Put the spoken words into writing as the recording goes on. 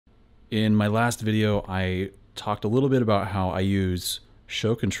In my last video, I talked a little bit about how I use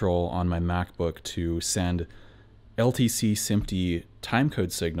ShowKontrol on my MacBook to send LTC SMPTE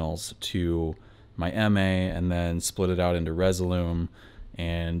timecode signals to my MA and then split it out into Resolume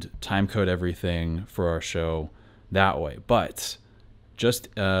and timecode everything for our show that way. But just,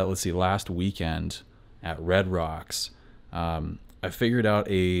 let's see, last weekend at Red Rocks, I figured out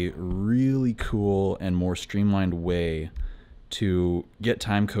a really cool and more streamlined way to get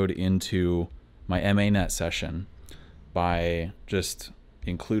timecode into my MA2 session by just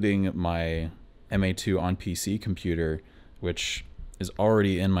including my MA2 onPC computer, which is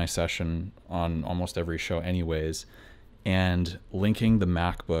already in my session on almost every show anyways, and linking the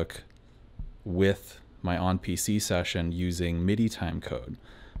MacBook with my onPC session using MIDI timecode.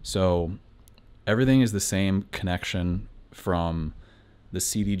 So everything is the same connection from the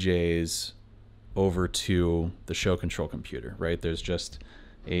CDJs over to the ShowKontrol computer, right? There's just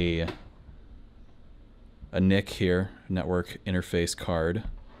a NIC here, network interface card,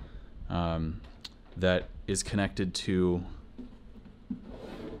 that is connected to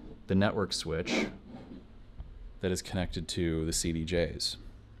the network switch that is connected to the CDJs.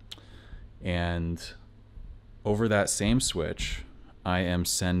 And over that same switch, I am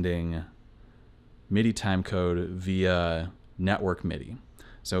sending MIDI timecode via network MIDI.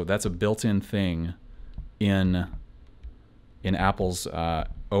 So that's a built-in thing in Apple's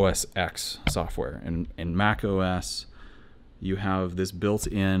OS X software. In Mac OS, you have this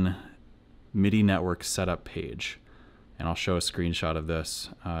built-in MIDI network setup page. And I'll show a screenshot of this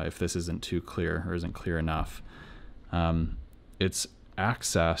if this isn't too clear or isn't clear enough. It's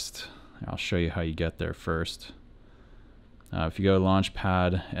accessed. I'll show you how you get there first. If you go to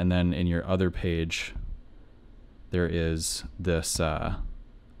Launchpad and then in your other page, there is this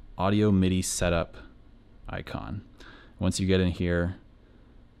audio MIDI setup icon. Once you get in here,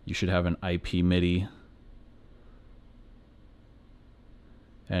 you should have an IP MIDI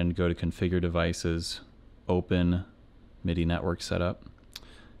and go to Configure Devices, open MIDI network setup.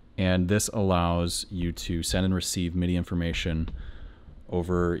 And this allows you to send and receive MIDI information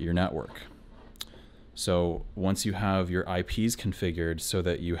over your network. So once you have your IPs configured so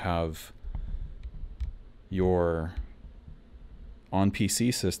that you have your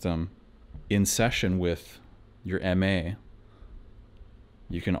onPC system in session with your MA,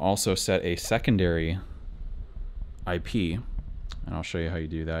 you can also set a secondary IP, and I'll show you how you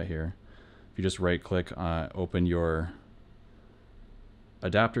do that here. If you just right click, open your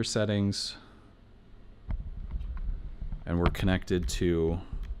adapter settings, and we're connected to,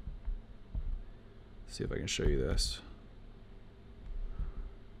 let's see if I can show you this,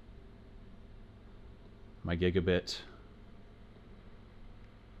 my gigabit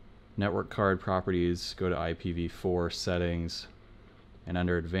network card properties. Go to IPv4 settings, and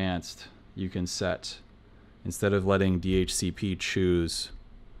under advanced you can set, instead of letting DHCP choose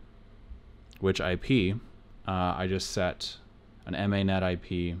which IP, I just set an MA2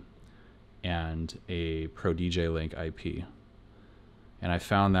 IP and a Pro DJ Link IP. And I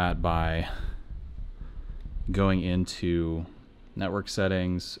found that by going into network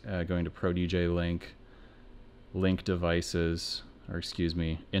settings, going to Pro DJ Link, link devices, or excuse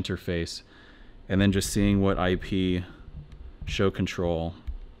me, interface, and then just seeing what IP ShowKontrol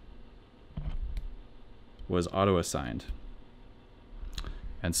was auto-assigned.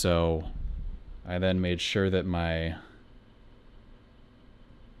 And so I then made sure that my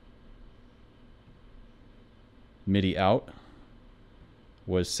MIDI out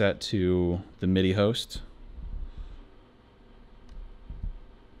was set to the MIDI host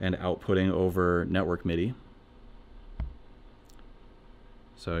and outputting over network MIDI.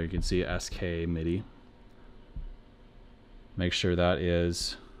 So you can see SK MIDI. Make sure that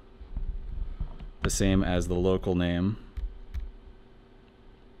is the same as the local name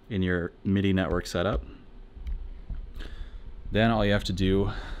in your MIDI network setup. Then all you have to do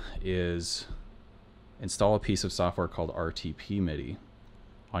is install a piece of software called RTP MIDI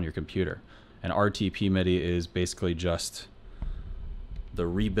on your computer. And RTP MIDI is basically just the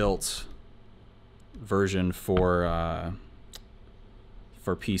rebuilt version for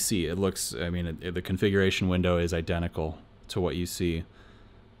PC. It looks, I mean, the configuration window is identical to what you see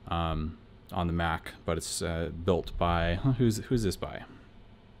on the Mac, but it's built by, who's this by?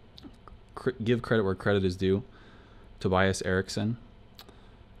 Give credit where credit is due. Tobias Eriksson.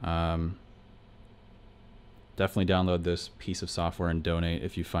 Definitely download this piece of software and donate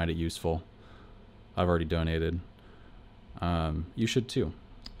if you find it useful. I've already donated. You should too.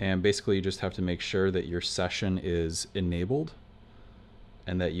 And basically you just have to make sure that your session is enabled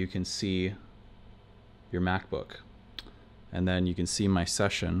and that you can see your MacBook. And then you can see my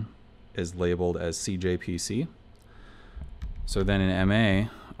session is labeled as CJPC. So then in MA,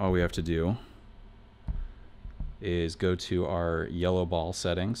 all we have to do is go to our yellow ball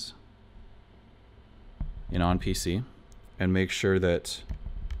settings in onPC and make sure that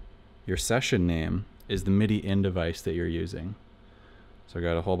your session name is the MIDI in device that you're using. So I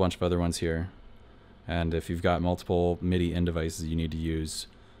got a whole bunch of other ones here. And if you've got multiple MIDI in devices you need to use,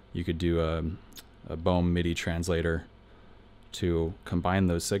 you could do a BOEM MIDI translator to combine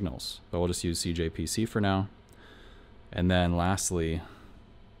those signals. But we'll just use CJPC for now. And then lastly,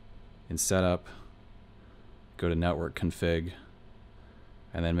 in setup, go to network config,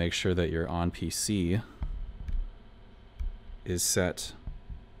 and then make sure that your onPC is set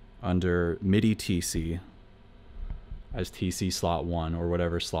under MIDI TC as TC slot 1 or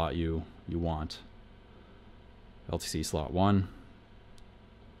whatever slot you want. LTC slot 1.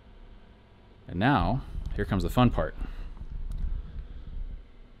 And now, here comes the fun part.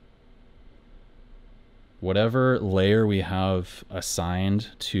 Whatever layer we have assigned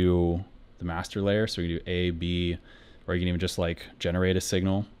to the master layer, so we can do A, B, or you can even just like generate a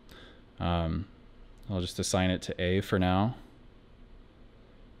signal. I'll just assign it to A for now.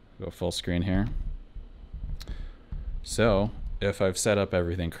 Go full screen here. So if I've set up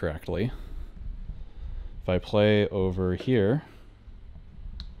everything correctly, if I play over here,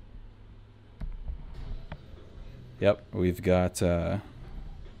 yep, we've got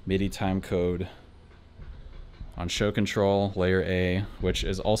MIDI timecode on ShowKontrol layer A, which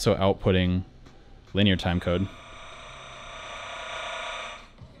is also outputting linear timecode.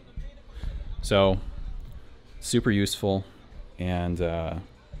 So super useful, and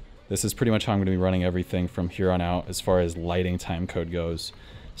this is pretty much how I'm going to be running everything from here on out as far as lighting timecode goes.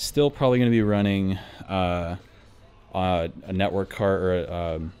 Still probably going to be running a network card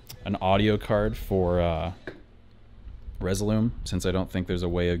or an audio card for Resolume, since I don't think there's a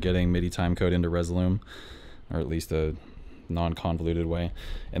way of getting MIDI timecode into Resolume, or at least a non-convoluted way.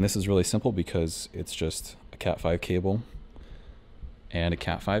 And this is really simple because it's just a Cat5 cable and a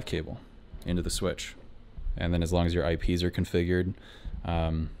Cat5 cable into the switch. And then as long as your IPs are configured,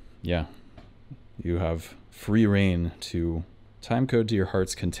 yeah, you have free reign to timecode to your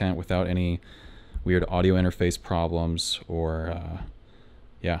heart's content without any weird audio interface problems, or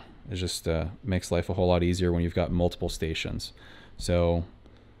yeah, it just makes life a whole lot easier when you've got multiple stations. So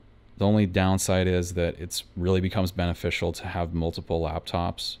the only downside is that it's really becomes beneficial to have multiple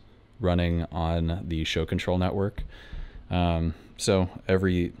laptops running on the ShowKontrol network. So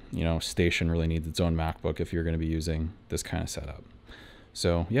every station really needs its own MacBook if you're going to be using this kind of setup.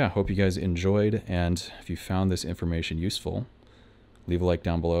 So yeah, hope you guys enjoyed, and if you found this information useful, leave a like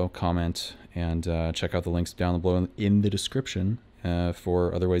down below, comment, and check out the links down below in the description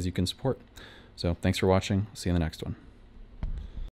for other ways you can support. So thanks for watching. See you in the next one.